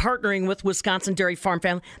partnering with Wisconsin Dairy Farm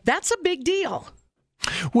Family, that's a big deal.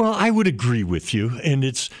 Well, I would agree with you, and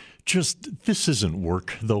it's just, this isn't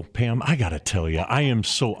work, though, Pam. I got to tell you, I am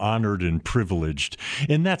so honored and privileged.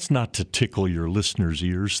 And that's not to tickle your listeners'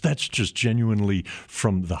 ears. That's just genuinely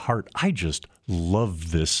from the heart. I just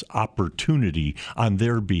love this opportunity on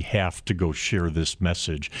their behalf to go share this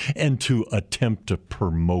message and to attempt to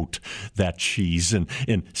promote that cheese and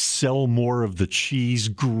sell more of the cheese,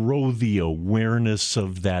 grow the awareness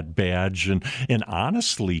of that badge, and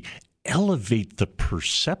honestly, elevate the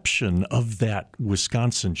perception of that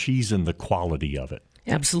Wisconsin cheese and the quality of it.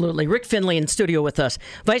 Absolutely. Rick Finley in studio with us,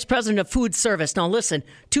 Vice President of Food Service. Now listen,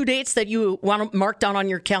 2 dates that you want to mark down on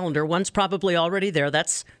your calendar. One's probably already there.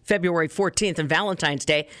 That's February 14th and Valentine's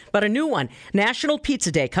Day. But a new one, National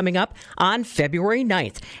Pizza Day, coming up on February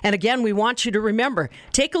 9th. And again, we want you to remember,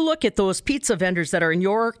 take a look at those pizza vendors that are in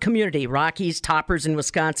your community, Rockies, Toppers in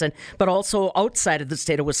Wisconsin, but also outside of the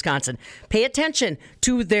state of Wisconsin. Pay attention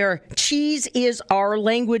to their Cheese is Our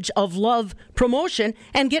Language of Love promotion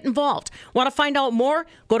and get involved. Want to find out more?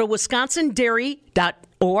 Go to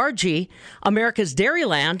wisconsindairy.org, America's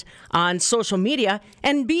Dairyland, on social media,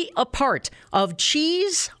 and be a part of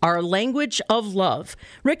Cheese, Our Language of Love.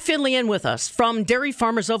 Rick Finley in with us from Dairy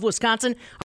Farmers of Wisconsin.